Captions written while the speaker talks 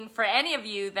For any of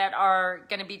you that are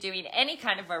going to be doing any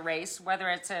kind of a race, whether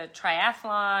it's a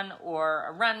triathlon or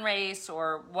a run race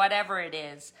or whatever it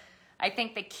is, I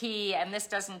think the key, and this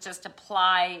doesn't just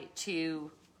apply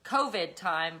to COVID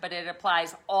time, but it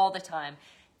applies all the time,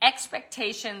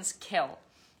 expectations kill.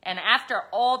 And after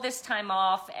all this time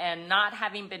off and not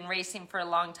having been racing for a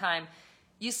long time,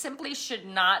 you simply should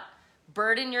not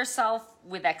burden yourself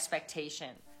with expectation.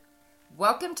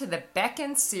 Welcome to the Beck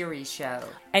and Siri Show.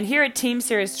 And here at Team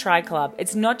Sirius Tri Club,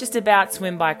 it's not just about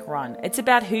swim, bike, run. It's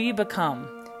about who you become.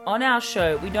 On our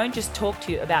show, we don't just talk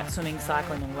to you about swimming,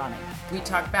 cycling, and running. We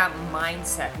talk about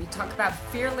mindset. We talk about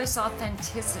fearless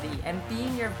authenticity and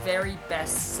being your very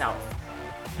best self.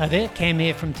 Hi there, Cam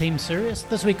here from Team Sirius.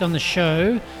 This week on the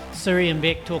show, Siri and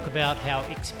Beck talk about how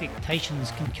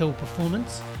expectations can kill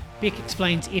performance. Beck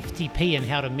explains FTP and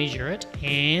how to measure it,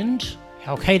 and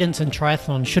how cadence in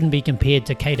triathlon shouldn't be compared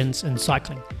to cadence in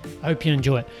cycling. I hope you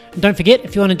enjoy it. And don't forget,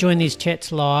 if you want to join these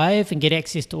chats live and get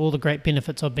access to all the great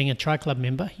benefits of being a Tri Club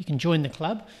member, you can join the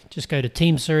club. Just go to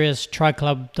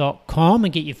teamsiriustriclub.com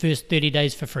and get your first 30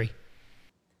 days for free.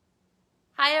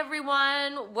 Hi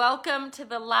everyone, welcome to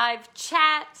the live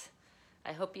chat.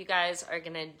 I hope you guys are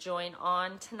going to join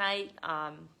on tonight.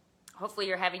 Hopefully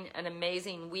you're having an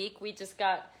amazing week. We just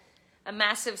got a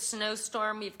massive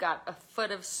snowstorm. We've got a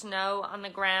foot of snow on the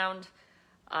ground,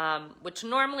 which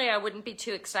normally I wouldn't be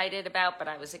too excited about, but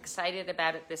I was excited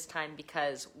about it this time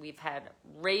because we've had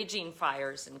raging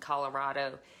fires in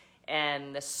Colorado,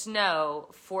 and the snow,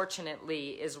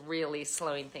 fortunately, is really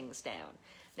slowing things down.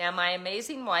 Now, my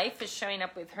amazing wife is showing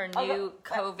up with her new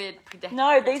COVID protection gear.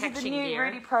 No, these are the new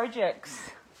Rudy Projects.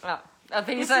 Oh,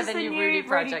 these are the new Rudy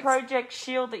Projects. Rudy Project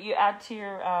shield that you add to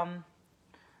your...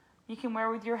 you can wear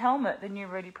with your helmet, the new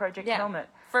Rudy Project helmet.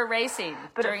 For racing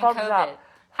but during it fogs COVID. Up.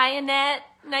 Hi, Annette.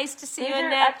 Nice to see These you, are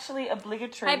Annette. actually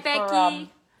obligatory Hi,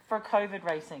 Becky. for COVID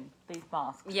racing, these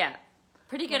masks. Yeah.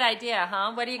 Pretty good idea,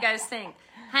 huh? What do you guys think?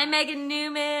 Hi, Megan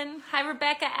Newman. Hi,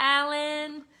 Rebecca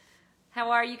Allen.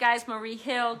 How are you guys? Marie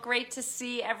Hill. Great to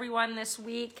see everyone this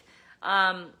week.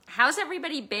 How's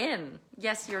everybody been?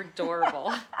 Yes, you're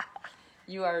adorable.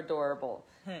 You are adorable.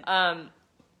 Yeah,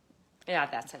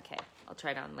 that's okay. I'll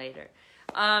try it on later.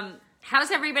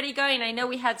 How's everybody going? I know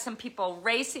we had some people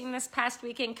racing this past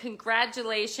weekend.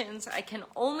 Congratulations. I can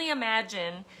only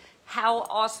imagine how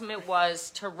awesome it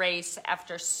was to race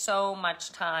after so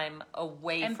much time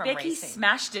away from racing. And Becky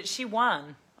smashed it. She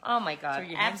won. Oh my God.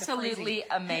 Absolutely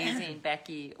amazing,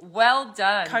 Becky. Well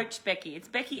done. Coach Becky. It's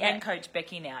Becky and Coach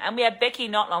Becky now. And we have Becky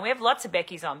not on. We have lots of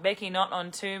Beckys on. Becky not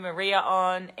on too. Maria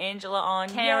on. Angela on.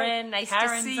 Karen, nice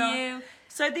to see you.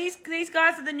 So these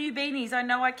guys are the new beanies. I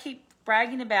know I keep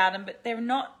bragging about them, but they're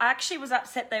not. I actually was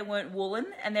upset they weren't woolen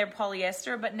and they're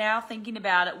polyester, but now thinking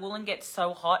about it, woolen gets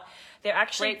so hot. They're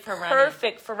actually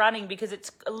perfect for running because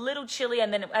it's a little chilly,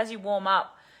 and then as you warm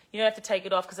up, you don't have to take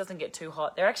it off because it doesn't get too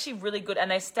hot. They're actually really good, and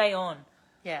they stay on.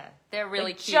 Yeah, they're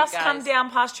really cute, just guys. Come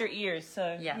down past your ears,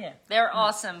 so yeah. They're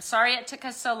awesome. Sorry it took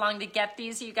us so long to get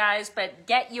these, you guys, but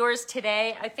get yours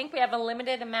today. I think we have a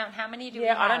limited amount. How many do we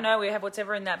have? I don't know. We have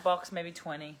whatever in that box, maybe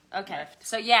 20. Okay. left.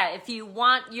 So yeah, if you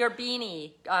want your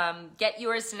beanie, get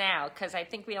yours now because I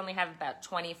think we only have about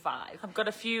 25. I've got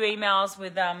a few emails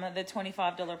with the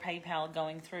 $25 PayPal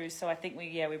going through, so I think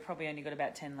we probably only got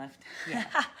about 10 left. Yeah.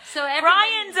 So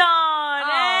Brian's on.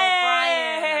 Oh, hey!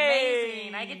 Brian,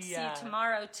 amazing! I get to see you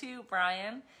tomorrow too,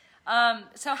 Brian.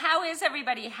 So how is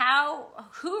everybody?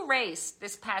 Who raced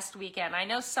this past weekend? I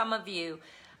know some of you,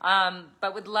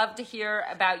 but would love to hear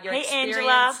about your experience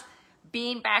Angela.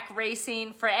 Being back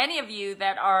racing. For any of you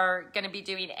that are going to be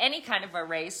doing any kind of a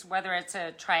race, whether it's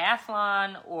a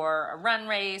triathlon or a run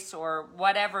race or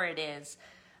whatever it is,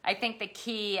 I think the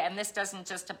key, and this doesn't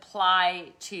just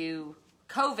apply to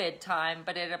COVID time,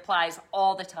 but it applies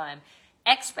all the time,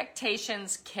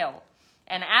 expectations kill.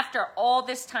 And after all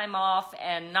this time off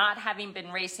and not having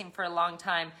been racing for a long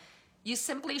time, you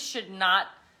simply should not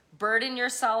burden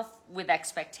yourself with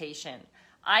expectation.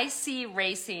 I see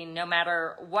racing, no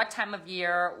matter what time of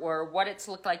year or what it's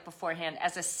looked like beforehand,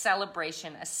 as a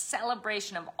celebration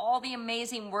of all the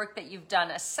amazing work that you've done,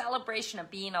 a celebration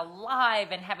of being alive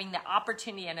and having the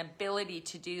opportunity and ability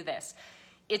to do this.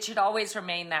 It should always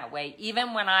remain that way.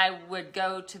 Even when I would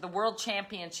go to the World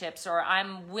Championships or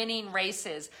I'm winning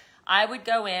races, I would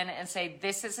go in and say,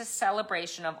 this is a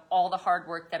celebration of all the hard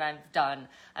work that I've done.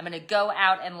 I'm going to go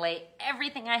out and lay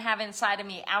everything I have inside of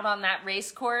me out on that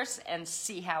race course and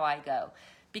see how I go.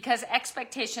 Because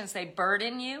expectations, they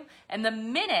burden you. And the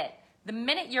minute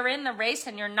you're in the race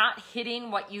and you're not hitting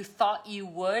what you thought you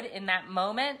would in that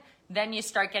moment, then you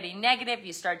start getting negative,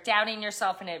 you start doubting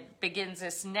yourself, and it begins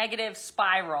this negative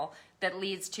spiral that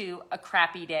leads to a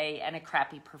crappy day and a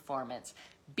crappy performance.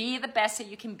 Be the best that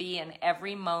you can be in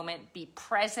every moment. Be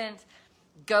present.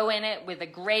 Go in it with a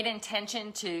great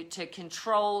intention to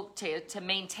control, to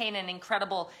maintain an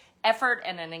incredible effort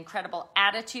and an incredible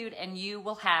attitude, and you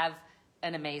will have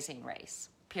an amazing race,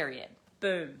 period.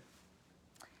 Boom.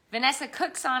 Vanessa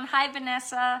Cook's on. Hi,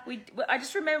 Vanessa. I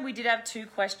just remember we did have 2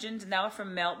 questions, and they were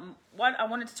from Melton. One I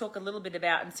wanted to talk a little bit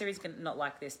about, and Siri's gonna not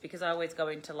like this because I always go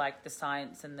into like the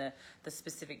science and the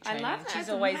specific training. I love that. She's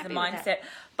I'm always the happy with mindset.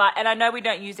 that. And I know we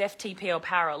don't use FTP or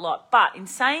power a lot, but in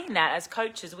saying that, as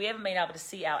coaches, we haven't been able to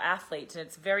see our athletes, and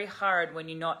it's very hard when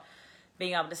you're not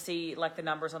being able to see like the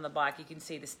numbers on the bike. You can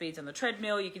see the speeds on the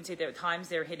treadmill, you can see the times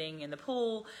they're hitting in the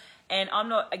pool. And I'm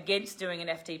not against doing an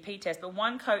FTP test, but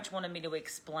one coach wanted me to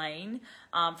explain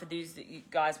for those that you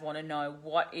guys want to know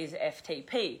what is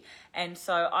FTP. And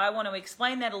so I want to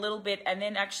explain that a little bit and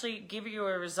then actually give you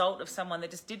a result of someone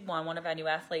that just did one of our new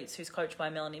athletes who's coached by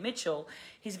Melanie Mitchell.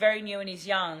 He's very new and he's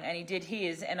young and he did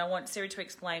his, and I want Siri to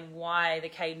explain why the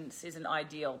cadence isn't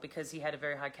ideal because he had a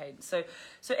very high cadence. So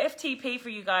FTP for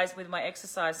you guys with my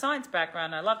exercise science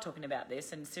background, I love talking about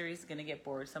this, and Siri's going to get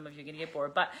bored, some of you are going to get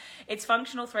bored, but it's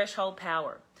functional threshold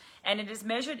power, and it is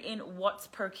measured in watts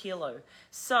per kilo.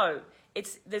 So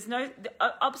the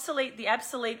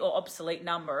obsolete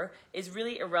number is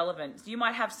really irrelevant. You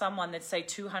might have someone that's say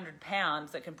 200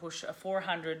 pounds that can push a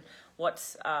 400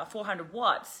 watts,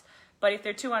 but if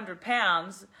they're 200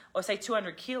 pounds or say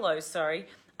 200 kilos,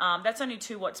 that's only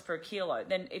 2 watts per kilo.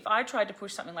 Then if I tried to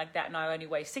push something like that and I only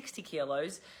weigh 60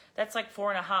 kilos, that's like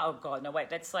 4.5. Oh God, no wait,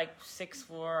 that's like 7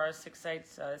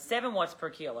 watts per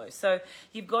kilo. So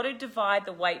you've got to divide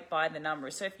the weight by the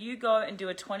numbers. So if you go and do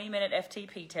a 20-minute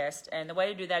FTP test, and the way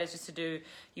to do that is just to do,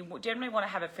 you generally want to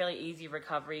have a fairly easy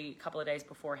recovery a couple of days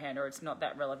beforehand, or it's not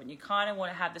that relevant. You kind of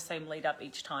want to have the same lead up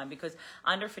each time because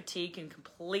under fatigue can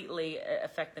completely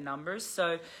affect the numbers.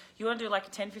 So you want to do like a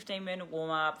 10-15 minute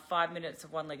warm up, 5 minutes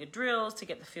of one-legged drills to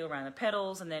get the feel around the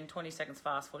pedals, and then 20 seconds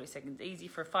fast, 40 seconds easy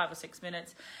for 5 or 6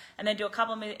 minutes. And then do a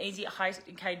couple of minutes easy high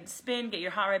cadence spin, get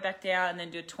your heart rate back down, and then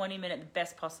do a 20-minute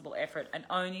best possible effort and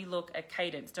only look at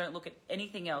cadence. Don't look at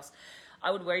anything else.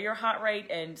 I would wear your heart rate,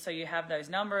 and so you have those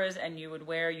numbers, and you would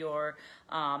wear your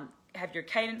have your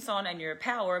cadence on and your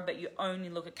power, but you only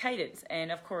look at cadence.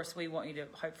 And of course, we want you to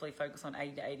hopefully focus on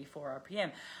 80 to 84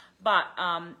 RPM. But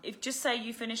if just say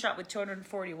you finish up with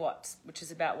 240 watts, which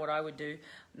is about what I would do,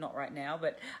 not right now,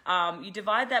 but you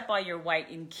divide that by your weight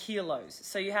in kilos.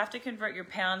 So you have to convert your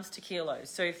pounds to kilos.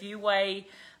 So if you weigh,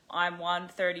 I'm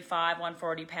 135,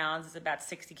 140 pounds is about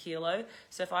 60 kilo.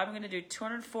 So if I'm going to do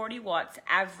 240 watts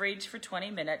average for 20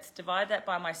 minutes, divide that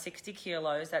by my 60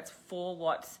 kilos, that's 4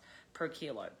 watts per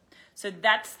kilo. So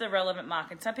that's the relevant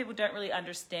mark. And some people don't really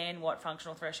understand what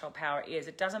functional threshold power is.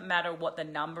 It doesn't matter what the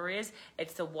number is,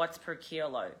 it's the watts per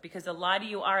kilo. Because the lighter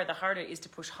you are, the harder it is to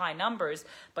push high numbers,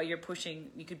 but you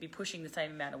could be pushing the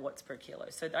same amount of watts per kilo.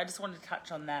 So I just wanted to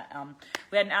touch on that.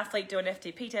 We had an athlete do an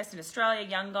FTP test in Australia,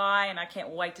 young guy, and I can't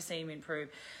wait to see him improve.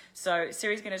 So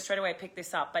Siri's going to straight away pick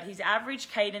this up. But his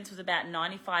average cadence was about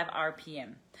 95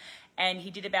 RPM. And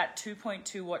he did about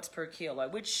 2.2 watts per kilo,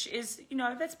 which is,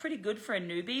 that's pretty good for a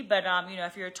newbie. But,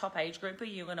 if you're a top age grouper,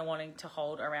 you're going to wanting to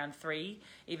hold around 3,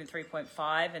 even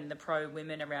 3.5, and the pro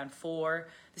women around 4.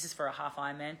 This is for a half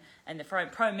Ironman. And the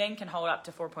pro men can hold up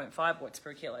to 4.5 watts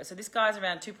per kilo. So this guy's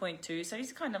around 2.2. So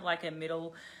he's kind of like a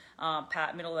middle of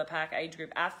the pack age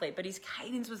group athlete. But his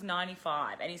cadence was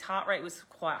 95 and his heart rate was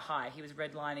quite high. He was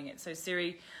redlining it. So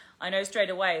Siri, I know straight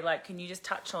away, can you just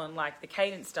touch on the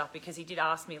cadence stuff? Because he did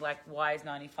ask me why is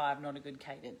 95 not a good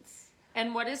cadence?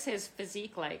 And what is his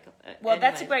physique like? Well,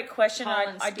 that's a great question. Tall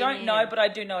and I don't skinny know, but I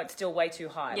do know it's still way too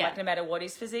high. Yeah. No matter what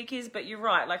his physique is. But you're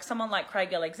right. Someone like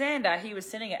Craig Alexander, he was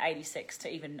sitting at 86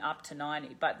 to even up to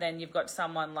 90. But then you've got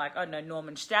someone like,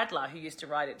 Norman Stadler, who used to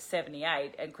ride at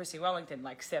 78, and Chrissy Wellington,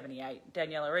 78.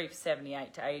 Daniela Reef,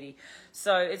 78 to 80.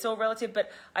 So it's all relative. But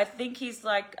I think he's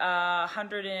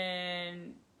 100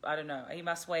 and... I don't know. He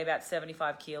must weigh about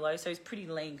 75 kilos, so he's pretty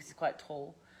lean because he's quite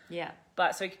tall. Yeah.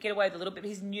 But so he could get away with a little bit, but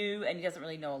he's new and he doesn't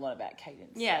really know a lot about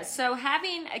cadence. Yeah, so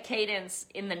having a cadence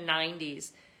in the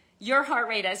 90s, your heart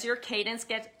rate, as your cadence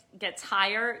gets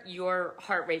higher, your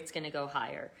heart rate's going to go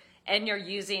higher. And you're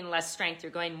using less strength.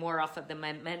 You're going more off of the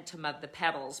momentum of the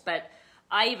pedals. But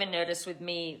I even notice with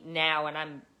me now, and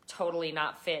I'm totally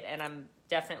not fit, and I'm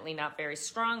definitely not very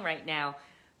strong right now,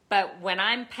 but when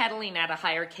I'm pedaling at a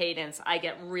higher cadence, I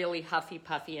get really huffy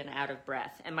puffy and out of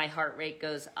breath, and my heart rate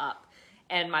goes up.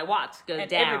 and my watts go And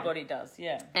down. everybody does,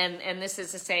 yeah. And this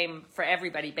is the same for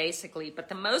everybody basically. But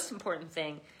the most important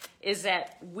thing is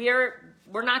that we're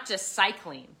not just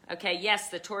cycling. Okay, yes,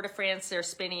 the Tour de France, they're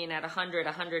spinning at 100,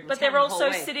 110. But they're the whole also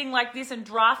way. sitting like this and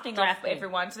drafting off Drafting.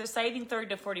 everyone, so they're saving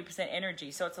 30 to 40%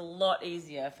 energy. So it's a lot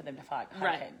easier for them to fight.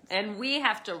 Right. And we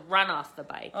have to run off the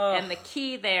bike. Ugh. And the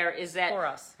key there is that For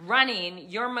us. running,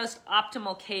 your most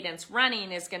optimal cadence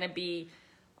running is going to be,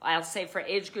 I'll say for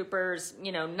age groupers,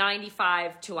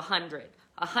 95 to 100.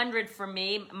 100 for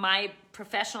me, my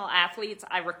professional athletes,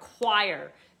 I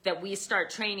require that we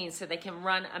start training so they can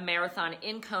run a marathon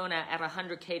in Kona at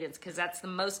 100 cadence, because that's the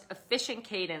most efficient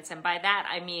cadence. And by that,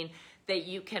 I mean that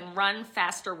you can run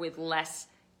faster with less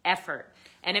effort.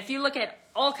 And if you look at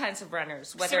all kinds of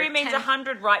runners, whether Siri means 10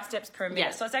 100 right steps per minute.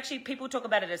 Yes. So it's actually, people talk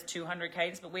about it as 200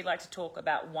 cadence, but we like to talk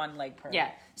about one leg per Yeah.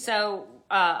 minute. So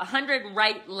 100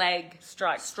 right leg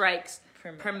strikes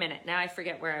Per per minute. Now I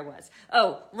forget where I was.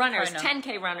 Oh, runners, Chrono.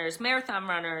 10K runners, marathon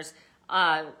runners,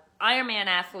 Ironman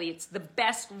athletes, the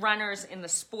best runners in the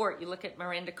sport. You look at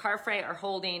Miranda Carfrae are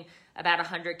holding about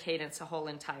 100 cadence the whole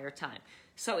entire time.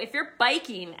 So if you're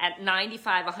biking at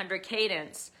 95, 100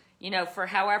 cadence, for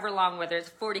however long, whether it's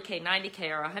 40K,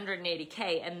 90K, or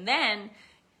 180K, and then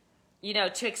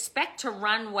to expect to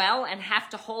run well and have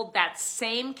to hold that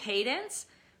same cadence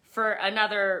for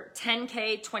another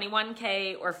 10K,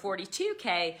 21K, or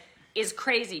 42K is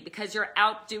crazy, because you're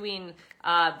outdoing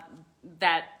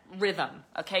that rhythm,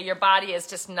 okay? Your body is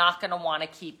just not going to want to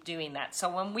keep doing that. So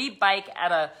when we bike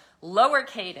at a lower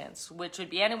cadence, which would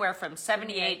be anywhere from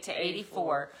 78 to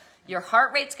 84, your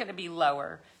heart rate's going to be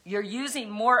lower. You're using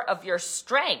more of your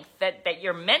strength that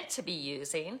you're meant to be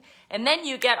using. And then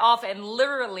you get off, and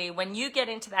literally when you get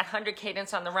into that 100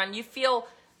 cadence on the run, you feel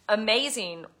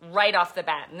amazing right off the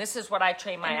bat. And this is what I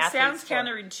train my And it athletes sounds for.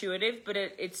 counterintuitive, but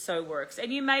it so works.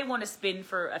 And you may want to spin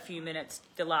for a few minutes,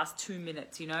 the last 2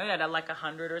 minutes, at like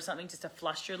 100 or something, just to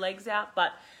flush your legs out.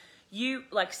 But you,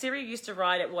 like Siri used to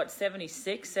ride at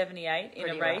 76, 78 in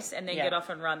Pretty a race, well. and then Yeah. get off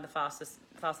and run faster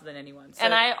than anyone. So,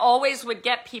 And I always would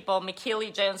get people,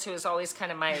 McKeely Jones, who is always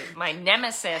kind of my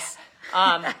nemesis,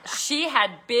 she had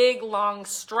big, long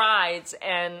strides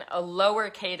and a lower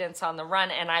cadence on the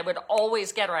run, and I would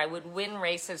always get her. I would win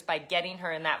races by getting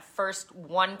her in that first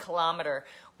 1 kilometer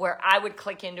where I would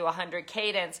click into 100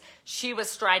 cadence. She was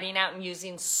striding out and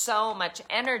using so much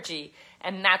energy,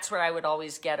 and that's where I would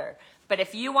always get her. But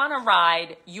if you want to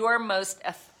ride your most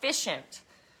efficient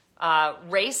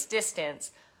race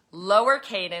distance, lower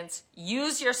cadence,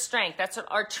 use your strength. That's what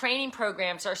our training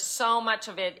programs are. So much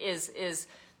of it is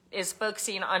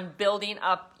focusing on building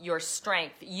up your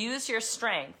strength. Use your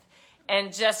strength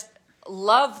and just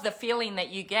love the feeling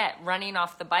that you get running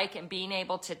off the bike and being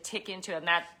able to tick into it. And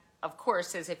that, of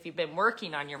course, is if you've been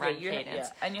working on your run cadence.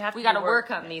 And you have we to got to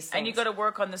work on these things. And you got to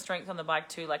work on the strength on the bike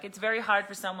too. Like, it's very hard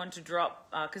for someone to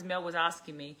drop, because Mel was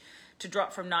asking me to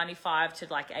drop from 95 to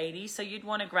like 80. So you'd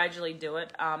want to gradually do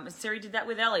it. And Siri did that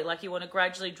with Ellie. Like, you want to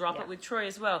gradually drop it with Troy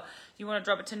as well. You want to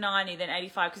drop it to 90, then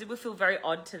 85, because it will feel very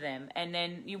odd to them. And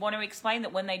then you want to explain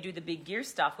that when they do the big gear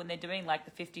stuff, when they're doing like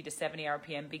the 50 to 70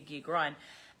 RPM big gear grind,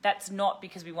 that's not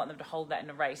because we want them to hold that in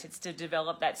a race. It's to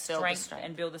develop that strength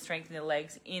and build the strength in the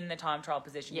legs in the time trial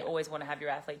position. You always want to have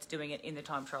your athletes doing it in the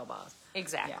time trial bars.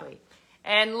 Exactly.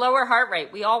 And lower heart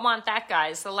rate. We all want that,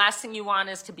 guys. The last thing you want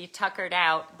is to be tuckered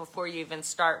out before you even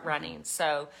start running.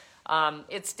 So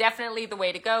it's definitely the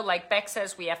way to go. Like Beck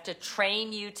says, we have to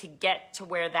train you to get to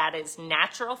where that is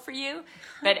natural for you.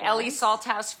 But Ellie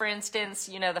Salthouse, for instance,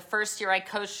 the first year I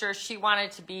coached her, she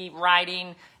wanted to be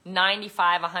riding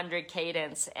 95, 100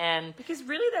 cadence. And Because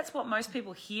really that's what most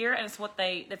people hear, and it's what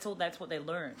that's what they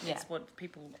learn. Yeah. It's what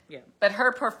people, But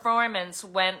her performance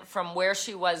went from where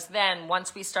she was then,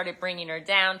 once we started bringing her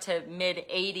down, to mid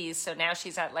 80s. So now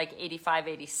she's at like 85,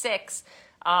 86.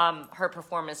 Her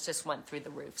performance just went through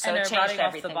the roof. So And it her changed riding off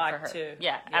everything the bike for her. too.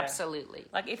 Yeah, Yeah. absolutely.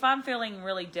 Like, if I'm feeling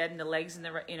really dead in the legs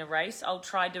in a race, I'll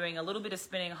try doing a little bit of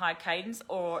spinning high cadence,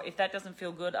 or if that doesn't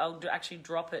feel good, I'll actually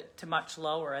drop it to much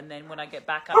lower. And then when I get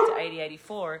back up to 80,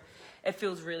 84, it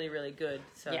feels really, really good.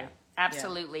 So Yeah,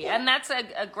 absolutely. And that's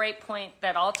a great point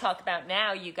that I'll talk about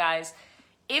now, you guys.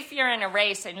 If you're in a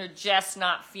race and you're just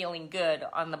not feeling good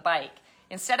on the bike,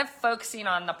 instead of focusing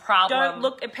on the problem, Don't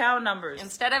look at power numbers.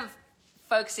 instead of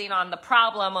focusing on the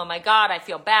problem, oh my God, I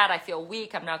feel bad, I feel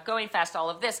weak, I'm not going fast, all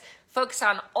of this, focus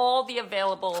on all the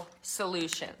available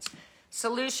solutions.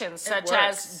 Solutions such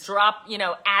as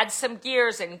add some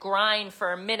gears and grind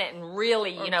for a minute and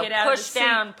really, get out of push the seat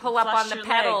down, and pull up flush on the your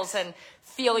pedals legs. and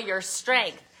feel your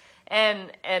strength.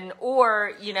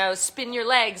 Or spin your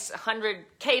legs 100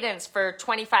 cadence for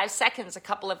 25 seconds a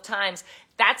couple of times.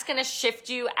 That's going to shift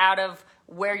you out of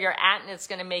where you're at, and it's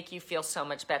going to make you feel so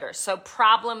much better. So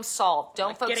problem solved.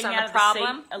 Don't focus Getting on out the of the seat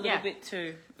problem. a little bit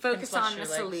too. Focus and flush on your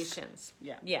the legs. solutions.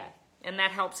 Yeah. Yeah. And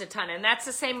that helps a ton. And that's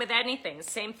the same with anything.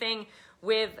 Same thing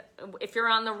with if you're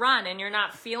on the run and you're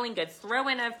not feeling good, throw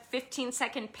in a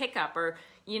 15-second pickup, or,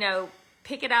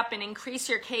 pick it up and increase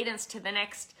your cadence to the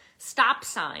next stop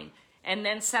sign and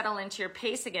then settle into your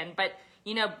pace again. But,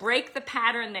 break the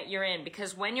pattern that you're in,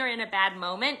 because when you're in a bad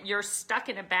moment, you're stuck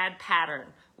in a bad pattern,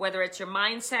 whether it's your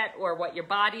mindset or what your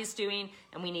body's doing,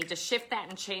 and we need to shift that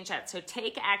and change that. So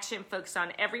take action, focus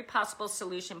on every possible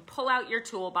solution, pull out your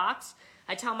toolbox.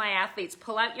 I tell my athletes,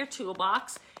 pull out your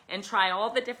toolbox and try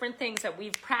all the different things that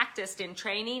we've practiced in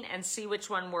training and see which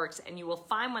one works. And you will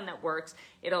find one that works.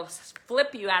 It'll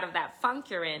flip you out of that funk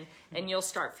you're in, and you'll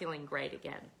start feeling great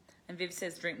again. And Viv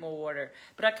says drink more water.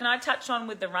 But can I touch on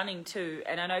with the running too?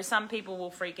 And I know some people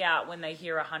will freak out when they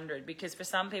hear 100, because for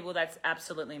some people that's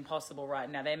absolutely impossible right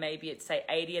now. They may be at, say,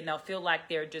 80, and they'll feel like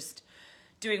they're just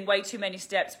doing way too many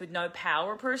steps with no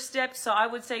power per step. So I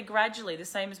would say gradually, the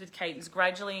same as with cadence,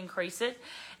 gradually increase it.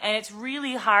 And it's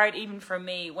really hard even for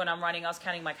me when I'm running. I was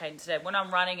counting my cadence today. When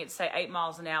I'm running at, say, 8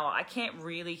 miles an hour, I can't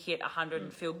really hit 100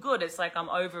 and feel good. It's like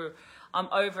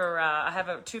I have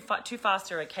a too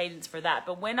faster a cadence for that.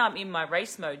 But when I'm in my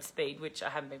race mode speed, which I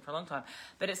haven't been for a long time,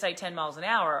 but at, say, 10 miles an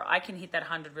hour, I can hit that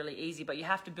 100 really easy. But you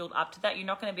have to build up to that. You're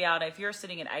not going to be able to, if you're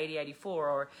sitting at 80, 84,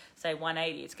 or say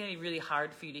 180, it's going to be really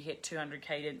hard for you to hit 200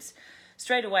 cadence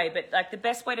straight away. But like the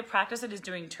best way to practice it is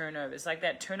doing turnovers. Like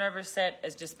that turnover set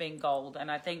is just being gold.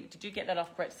 And I think, did you get that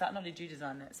off Brett Sutton, or did you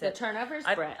design that set? The turnovers,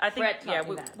 Brett. I think, Brett yeah, taught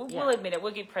me that. we'll admit it.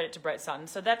 We'll give credit to Brett Sutton.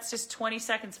 So that's just 20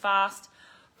 seconds fast,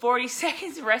 40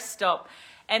 seconds rest stop.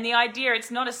 And the idea,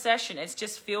 it's not a session, it's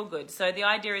just feel good. So the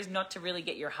idea is not to really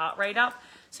get your heart rate up.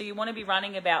 So you want to be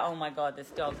running about, oh my God, this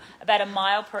dog, about a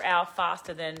mile per hour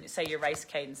faster than, say, your race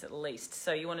cadence at least.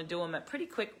 So you want to do them at pretty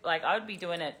quick, like I would be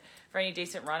doing it for any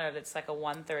decent runner that's like a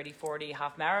 1:30, 40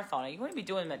 half marathoner. You want to be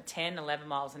doing them at 10, 11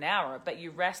 miles an hour, but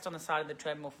you rest on the side of the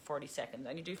treadmill for 40 seconds.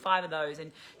 And you do 5 of those,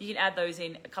 and you can add those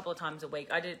in a couple of times a week.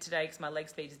 I did it today because my leg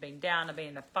speed has been down. I've been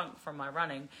in a funk from my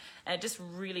running, and it just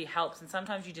really helps. And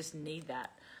sometimes you just need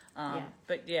that.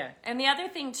 But yeah. And the other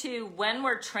thing too, when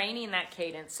we're training that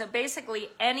cadence, so basically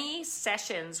any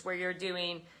sessions where you're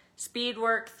doing speed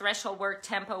work, threshold work,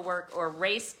 tempo work, or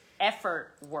race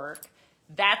effort work,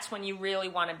 that's when you really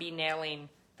want to be nailing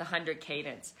the 100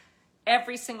 cadence.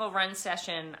 Every single run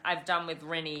session I've done with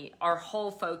Rinny, our whole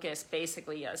focus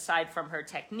basically, aside from her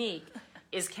technique,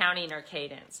 is counting her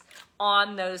cadence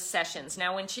on those sessions.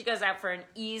 Now, when she goes out for an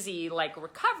easy like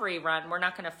recovery run, we're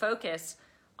not going to focus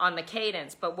on the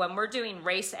cadence. But when we're doing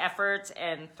race efforts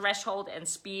and threshold and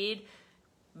speed,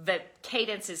 the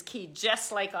cadence is key,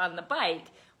 just like on the bike.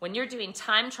 When you're doing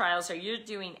time trials or you're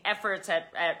doing efforts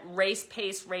at race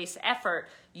pace, race effort,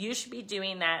 you should be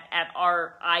doing that at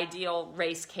our ideal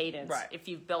race cadence, right, if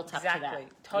you've built up to that. Exactly,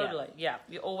 totally, yeah.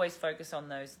 You always focus on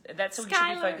those. That's what you Skylar,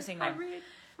 should be focusing on.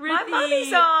 My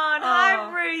mommy's on. Hi,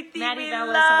 Ruthie. Maddie We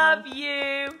Bella's love on.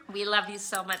 you. We love you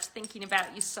so much. Thinking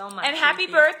about you so much. And happy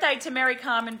Ruthie. birthday to Mary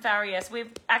Carmen Farias.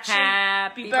 We've actually...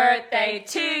 Happy birthday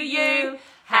to you.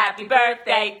 Happy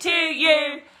birthday to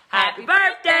you. Happy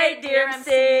birthday, dear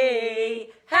MC.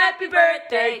 Happy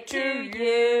birthday to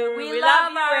you. We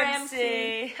love our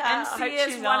MC. MC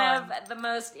is one of the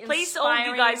most inspiring. Please, all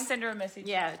you guys, send her a message.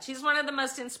 Yeah, she's one of the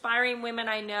most inspiring women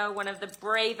I know, one of the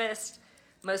bravest,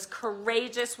 most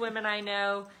courageous women I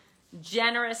know,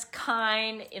 generous,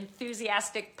 kind,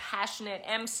 enthusiastic, passionate.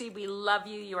 MC, we love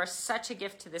you. You are such a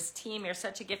gift to this team. You're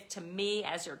such a gift to me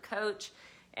as your coach.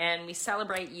 And we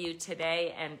celebrate you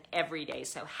today and every day.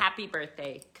 So happy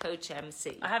birthday, Coach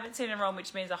MC. I haven't seen her on,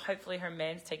 which means hopefully her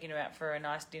man's taking her out for a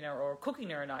nice dinner or cooking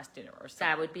her a nice dinner or something.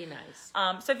 That would be nice.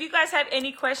 So if you guys have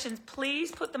any questions,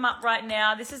 please put them up right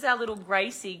now. This is our little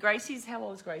Gracie. Gracie's, how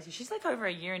old is Gracie? She's like over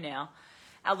a year now.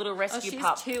 Our little rescue she's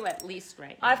pup. 2 at least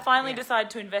right now. I finally decided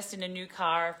to invest in a new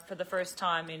car for the first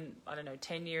time in,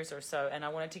 10 years or so. And I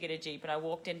wanted to get a Jeep. And I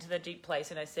walked into the Jeep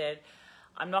place and I said,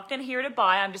 I'm not going to here to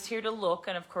buy, I'm just here to look.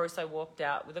 And of course I walked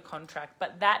out with a contract.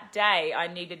 But that day I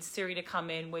needed Siri to come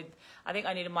in with, I think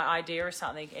I needed my ID or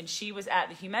something. And she was at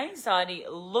the Humane Society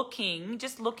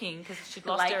just looking, because she'd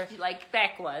lost her. Like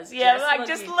Beck was. Yeah,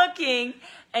 just looking.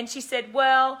 And she said,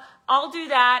 well, I'll do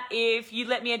that if you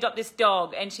let me adopt this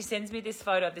dog. And she sends me this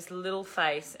photo of this little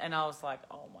face. And I was like,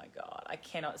 oh my God, I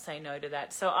cannot say no to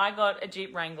that. So I got a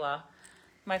Jeep Wrangler.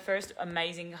 My first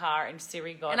amazing car, and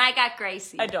Siri got... And I got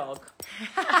Gracie. A dog.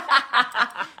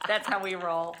 That's how we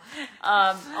roll.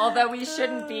 Although we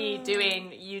shouldn't be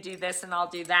doing, you do this and I'll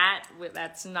do that.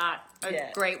 That's not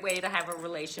a great way to have a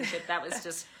relationship. That was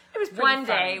just It was pretty one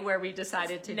funny. day where we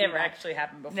decided to Never do that. actually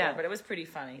happened before, No. but it was pretty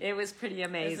funny. It was pretty It was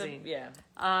amazing. yeah.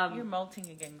 You're molting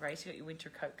again, Grace. You got your winter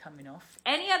coat coming off.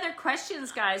 Any other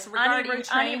questions, guys, regarding Auntie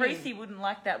training? Ruthie wouldn't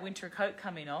like that winter coat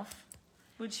coming off,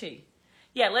 would she?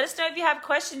 Yeah, let us know if you have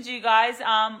questions, you guys.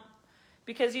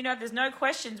 Because, if there's no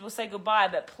questions, we'll say goodbye.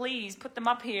 But please put them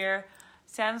up here.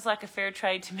 Sounds like a fair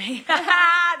trade to me.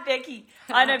 Becky.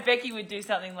 I know Becky would do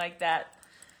something like that.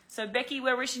 So, Becky,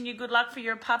 we're wishing you good luck for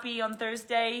your puppy on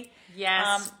Thursday.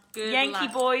 Yes, good Yankee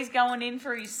luck. Boy's going in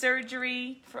for his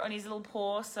surgery on his little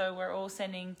paw. So, we're all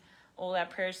sending all our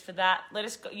prayers for that.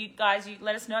 You guys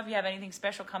let us know if you have anything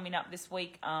special coming up this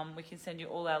week. We can send you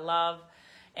all our love.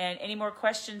 And any more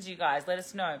questions, you guys, let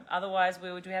us know. Otherwise,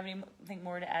 do we have anything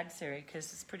more to add, Siri?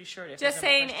 Because it's pretty short. Just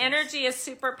saying, energy is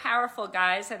super powerful,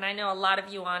 guys, and I know a lot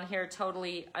of you on here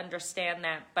totally understand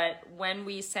that. But when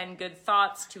we send good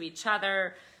thoughts to each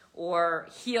other or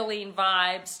healing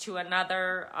vibes to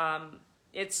another,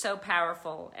 it's so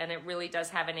powerful, and it really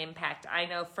does have an impact. I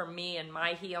know for me and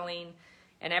my healing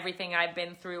and everything I've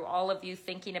been through, all of you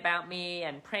thinking about me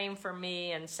and praying for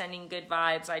me and sending good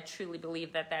vibes, I truly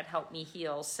believe that helped me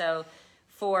heal. So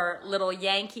for little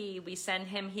Yankee, we send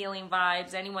him healing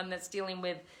vibes. Anyone that's dealing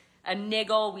with a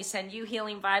niggle, we send you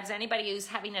healing vibes. Anybody who's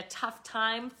having a tough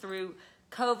time through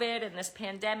COVID and this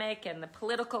pandemic and the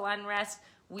political unrest,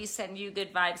 we send you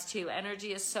good vibes too.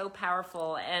 Energy is so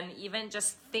powerful, and even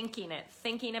just thinking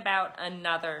about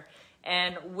another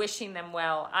and wishing them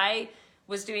well. I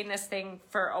was doing this thing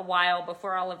for a while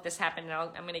before all of this happened, and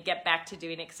I'm going to get back to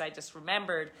doing it because I just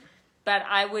remembered. But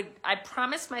I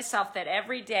promised myself that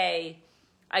every day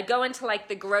I go into like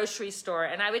the grocery store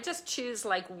and I would just choose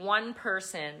like one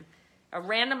person, a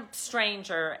random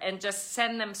stranger, and just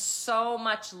send them so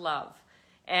much love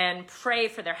and pray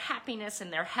for their happiness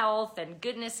and their health and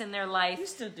goodness in their life. You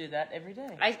still do that every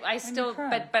day. I still,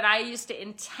 but I used to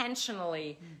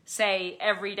intentionally say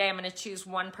every day I'm going to choose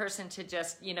one person to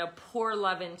just, pour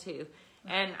love into.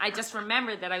 And I just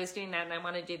remembered that I was doing that, and I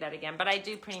want to do that again. But I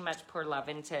do pretty much pour love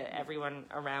into everyone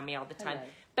around me all the time. Hello.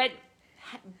 But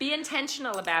be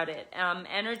intentional about it.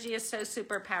 Energy is so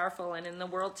super powerful, and in the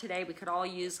world today, we could all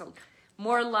use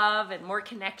more love and more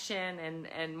connection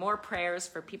and more prayers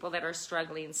for people that are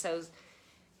struggling. So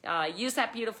use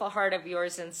that beautiful heart of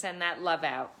yours and send that love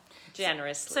out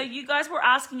generously. So you guys were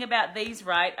asking about these,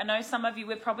 right? I know some of you,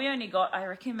 we've probably only got, I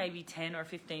reckon, maybe 10 or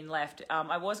 15 left.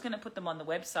 I was going to put them on the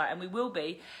website, and we will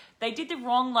be. They did the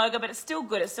wrong logo, but it's still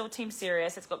good. It's still Team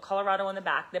Sirius. It's got Colorado on the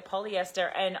back. They're polyester,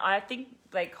 and I think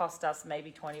they cost us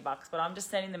maybe $20, but I'm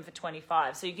just sending them for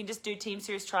 $25. So you can just do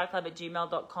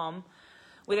teamseriestryclub@gmail.com.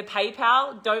 With a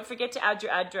PayPal, don't forget to add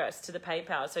your address to the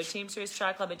PayPal. So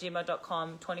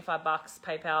teamseriestryclub@gmail.com, $25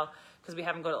 PayPal, because we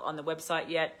haven't got it on the website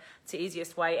yet. It's the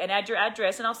easiest way. And add your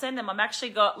address, and I'll send them.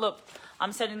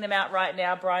 I'm sending them out right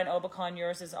now. Brian Obacon,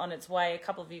 yours is on its way. A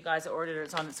couple of you guys are ordered,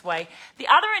 it's on its way. The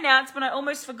other announcement I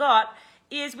almost forgot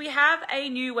is we have a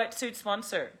new wetsuit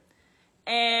sponsor.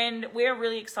 And we're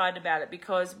really excited about it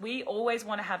because we always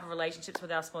want to have relationships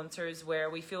with our sponsors where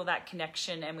we feel that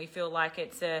connection and we feel like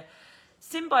it's a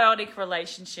symbiotic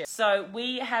relationship. So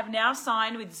we have now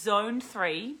signed with Zone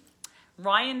 3.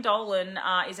 Ryan Dolan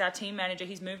is our team manager.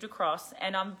 He's moved across,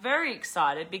 and I'm very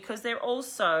excited because they're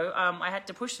also, I had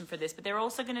to push them for this, but they're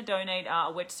also going to donate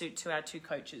a wetsuit to our 2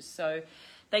 coaches. So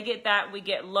they get that. We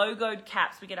get logoed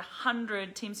caps. We get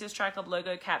 100 Team Sirius Strike Club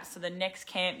logo caps. So the next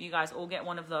camp, you guys all get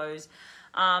one of those.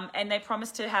 And they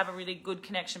promise to have a really good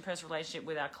connection, personal relationship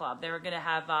with our club. They're going to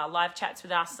have live chats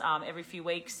with us every few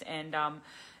weeks, and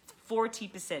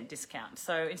 40% discount.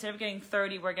 So instead of getting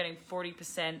 30, we're getting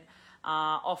 40%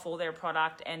 off all their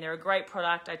product, and they're a great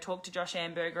product. I talked to Josh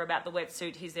Amberger about the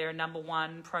wetsuit. He's their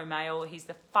 #1 pro male. He's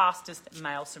the fastest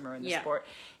male swimmer in the sport.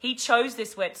 He chose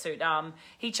this wetsuit.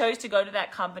 He chose to go to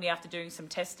that company after doing some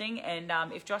testing, and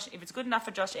if it's good enough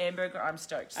for Josh Amberger, I'm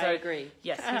stoked. So, I agree.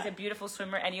 Yes, he's a beautiful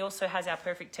swimmer, and he also has our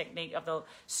perfect technique of the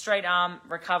straight arm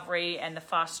recovery and the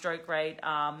fast stroke rate.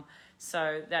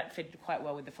 So that fit quite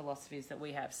well with the philosophies that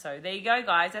we have. So there you go,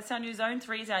 guys. That's our new Zone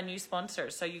 3 is our new sponsor.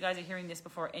 So you guys are hearing this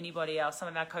before anybody else. Some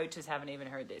of our coaches haven't even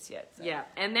heard this yet. So. Yeah,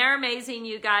 and they're amazing,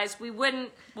 you guys. We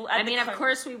wouldn't, of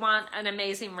course we want an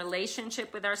amazing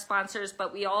relationship with our sponsors,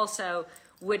 but we also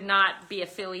would not be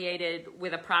affiliated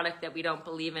with a product that we don't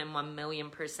believe in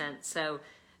 1,000,000%. So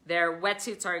Their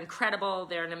wetsuits are incredible.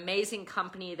 They're an amazing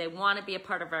company. They want to be a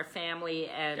part of our family,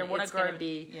 and They wanna it's going grow- to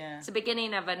be yeah. it's the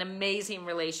beginning of an amazing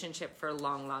relationship for a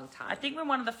long, long time. I think we're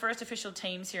one of the first official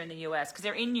teams here in the US because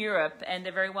they're in Europe and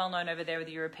they're very well known over there with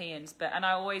the Europeans. And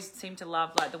I always seem to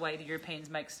love like the way the Europeans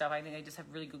make stuff. I think they just have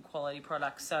really good quality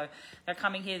products. So they're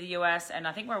coming here to the US, and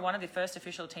I think we're one of the first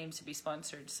official teams to be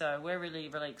sponsored. So we're really,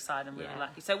 really excited and really Yeah.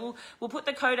 lucky. So we'll put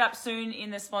the code up soon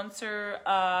in the sponsor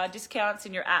discounts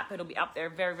in your app. It'll be up there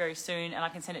very, very soon, and I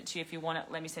can send it to you if you want it.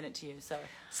 Let me send it to you.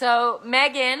 So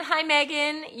Megan, hi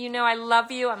Megan, you know I love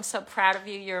you. I'm so proud of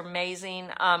you. You're amazing.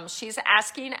 She's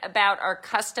asking about our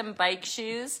custom bike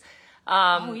shoes.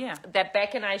 That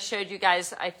Beck and I showed you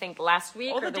guys, I think last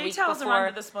week All or the the week details before. are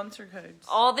under the sponsor codes.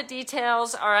 All the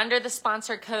details are under the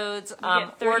sponsor codes. get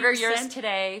 30%. Order yours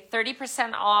today,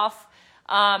 30% off.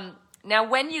 Now,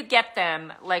 when you get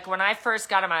them, like when I first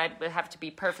got them, I would have to be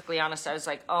perfectly honest. I was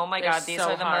like, oh my They're God, these so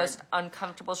are the hard. most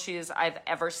uncomfortable shoes I've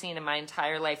ever seen in my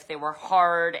entire life. They were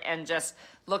hard and just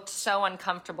looked so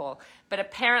uncomfortable. But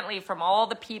apparently from all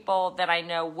the people that I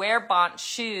know wear Bont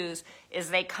shoes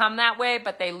is they come that way,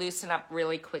 but they loosen up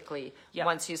really quickly Yep.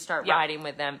 once you start Yep. riding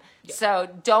with them. So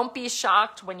don't be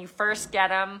shocked when you first get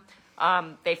them.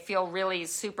 They feel really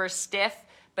super stiff,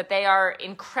 but they are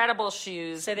incredible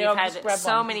shoes. So We've they are- had just grab so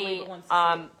one, 'cause many Lisa wants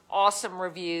to see it. awesome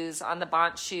reviews on the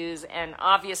Bont shoes, and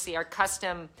obviously our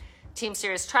custom Team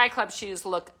Series Tri-Club shoes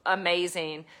look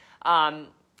amazing.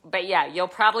 But yeah, you'll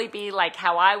probably be like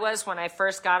how I was when I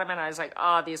first got them, and I was like,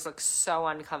 oh, these look so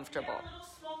uncomfortable.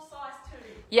 Small size too.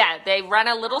 Yeah, they run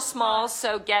a little small,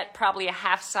 so get probably a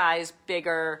half size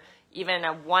bigger, even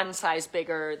a one size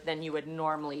bigger than you would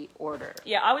normally order.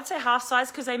 Yeah, I would say half size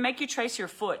because they make you trace your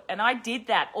foot. And I did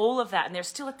that, all of that. And they're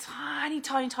still a tiny,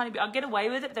 tiny, tiny bit. I'll get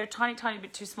away with it. They're a tiny, tiny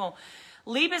bit too small.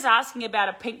 Liba's asking about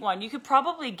a pink one. You could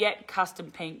probably get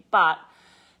custom pink, but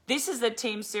this is the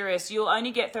Team Sirius. You'll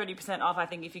only get 30% off, I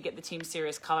think, if you get the Team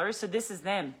Sirius colors. So this is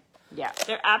them. Yeah.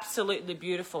 They're absolutely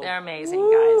beautiful. They're amazing,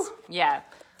 Woo! guys. Yeah.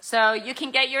 So you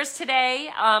can get yours today.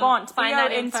 Bont, find that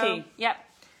B-O-N-T. info. Yep.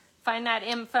 Find that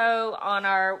info on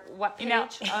our what page?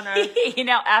 On our In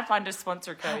our app under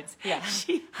sponsor codes. Yeah.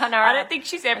 I don't think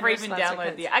she's ever under even sponsor downloaded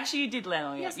codes. the app. Actually, you did land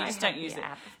on it. Yes, You I just have don't use the it.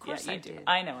 app. Of course yeah, I you do. do.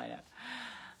 I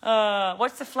know.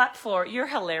 What's the flap for? You're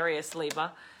hilarious,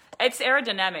 Liba. It's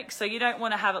aerodynamic, so you don't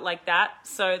want to have it like that.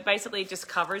 So basically, it just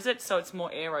covers it, so it's more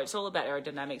aero. It's all about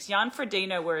aerodynamics. Jan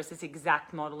Frodeno wears this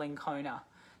exact model in Kona.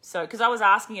 So, because I was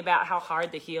asking about how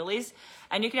hard the heel is,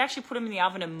 and you can actually put them in the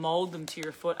oven and mold them to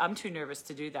your foot. I'm too nervous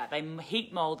to do that. They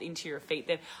heat mold into your feet.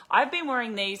 I've been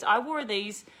wearing these. I wore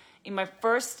these in my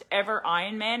first ever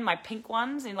Ironman, my pink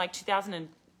ones in like 2000.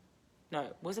 No,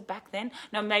 was it back then?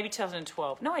 No, maybe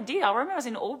 2012. No, I did. I remember I was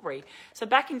in Albury. So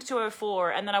back in 2004,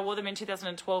 and then I wore them in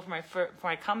 2012 for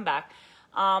my comeback.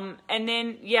 And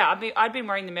then, yeah, I've been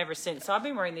wearing them ever since. So I've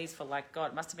been wearing these for like, God,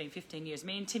 it must have been 15 years.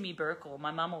 Me and Timmy Burkle,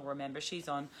 my mum will remember,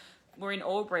 we're in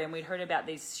Albury, and we'd heard about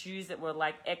these shoes that were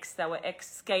like they were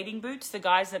ex-skating boots. The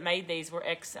guys that made these were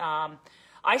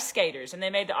ice skaters, and they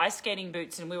made the ice skating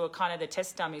boots, and we were kind of the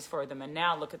test dummies for them. And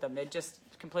now look at them. They're just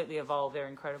completely evolved. They're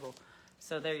incredible.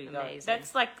 So there you Amazing.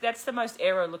 go. That's the most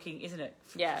aero looking, isn't it?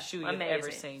 Yeah, shoe you've amazing. ever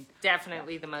seen.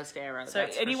 Definitely the most aero. So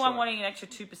that's for anyone sure. wanting an extra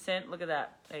 2%, look at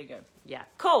that. There you go. Yeah.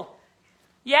 Cool.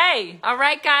 Yay. All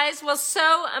right, guys. Well,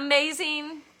 so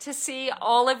amazing to see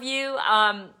all of you.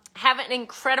 Have an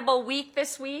incredible week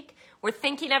this week. We're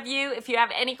thinking of you. If you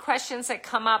have any questions that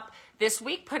come up this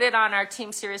week, put it on our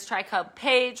Team Series Tri-Club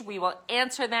page. We will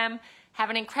answer them. Have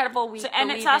an incredible week. So, and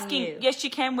Believe it's in asking, you. yes, you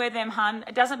can wear them, hun.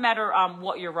 It doesn't matter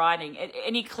what you're riding.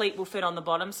 Any cleat will fit on the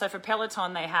bottom. So for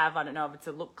Peloton, they have, I don't know if it's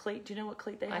a look cleat. Do you know what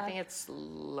cleat they have? I think it's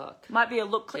look. Might be a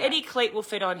look cleat. Yeah. Any cleat will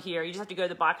fit on here. You just have to go to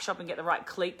the bike shop and get the right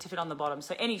cleat to fit on the bottom.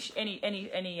 So any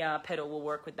pedal will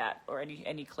work with that, or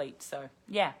any cleat. So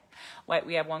yeah. Wait,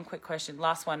 we have one quick question,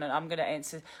 last one, and I'm going to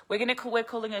answer. We're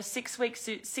calling her 6 week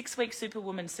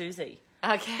Superwoman Susie.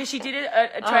 Okay. Because she did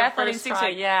a triathlon in first 6 try,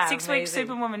 weeks. yeah, 6 week amazing.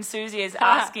 Superwoman Susie is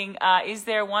asking, is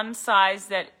there one size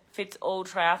that fits all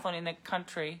triathlon in the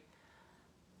country?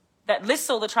 That lists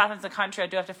all the triathlons in the country. I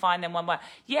do have to find them one by.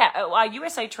 Yeah,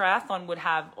 USA Triathlon would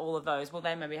have all of those. Well,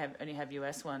 they maybe only have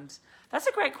US ones. That's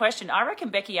a great question. I reckon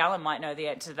Becky Allen might know the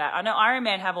answer to that. I know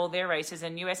Ironman have all their races,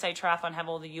 and USA Triathlon have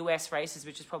all the US races,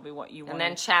 which is probably what you want. And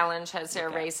then Challenge has their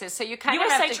races. So you kind of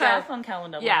USA have to Triathlon go.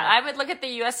 calendar. Yeah, I would look at the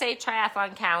USA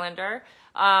Triathlon calendar.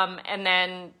 And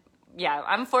then, yeah,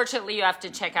 unfortunately, you have to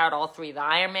check out all three. The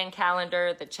Ironman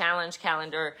calendar, the Challenge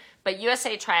calendar. But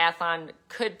USA Triathlon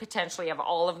could potentially have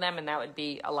all of them, and that would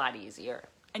be a lot easier.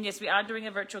 And yes, we are doing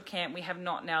a virtual camp. We have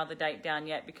not nailed the date down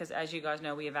yet because, as you guys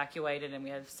know, we evacuated and we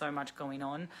have so much going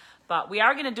on. But we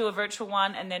are going to do a virtual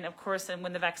one. And then, of course, and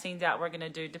when the vaccine's out, we're going to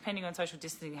do, depending on social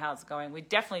distancing, how it's going, we're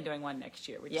definitely doing one next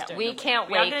year. Yeah, we can't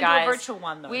we are wait, going guys. to do a virtual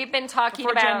one, though. We've been talking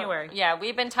before about January. Yeah,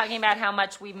 we've been talking about how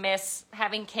much we miss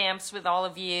having camps with all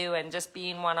of you and just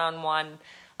being one-on-one.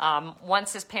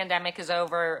 Once this pandemic is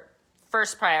over,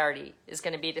 first priority is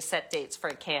going to be to set dates for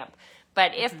a camp.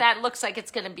 But if that looks like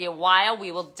it's going to be a while,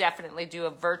 we will definitely do a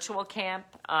virtual camp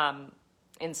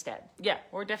instead. Yeah,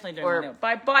 we're definitely doing Or one.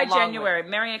 By along January,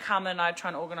 Mary and Carmen and I are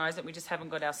trying to organise it. We just haven't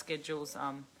got our schedules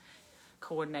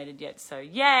coordinated yet. So,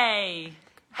 yay!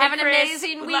 Have an Chris.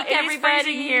 amazing week, It is everybody.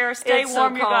 freezing here. Stay It's so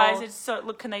warm, you guys. cold. It's so,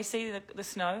 look, can they see the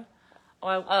snow?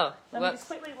 Oh, let me whoops. just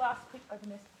quickly open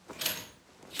this.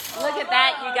 Look at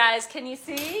that, you guys. Can you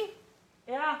see?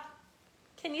 Yeah.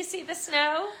 Can you see the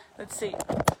snow? Let's see.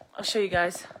 I'll show you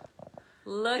guys.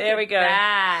 Look There at we go.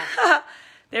 that.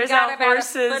 There's Got our about a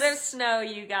foot of horses. snow,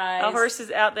 you guys. Our horses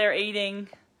out there eating.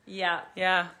 Yeah.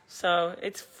 Yeah. So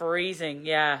it's freezing.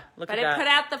 Yeah. Look But at it that. put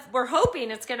out we're hoping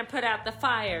it's going to put out the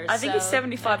fires. I think so it's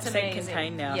 75% that's amazing.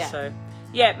 contained now. Yeah. So,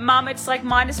 yeah, Mum, it's like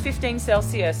minus 15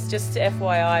 Celsius. Just to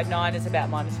FYI, 9 is about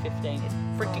minus 15. It's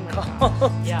freaking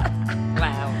cold. Yeah.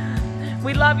 Wow.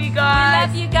 We love you We guys.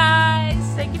 love you guys.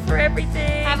 Thank you for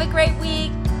everything. Have a great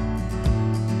week.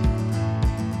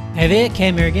 Hey there,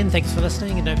 Cam here again. Thanks for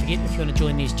listening. And don't forget, if you want to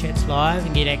join these chats live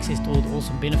and get access to all the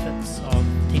awesome benefits of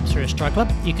Team Sirius Tri Club,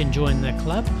 you can join the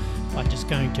club by just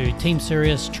going to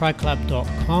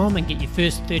teamsiriustriclub.com and get your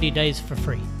first 30 days for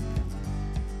free.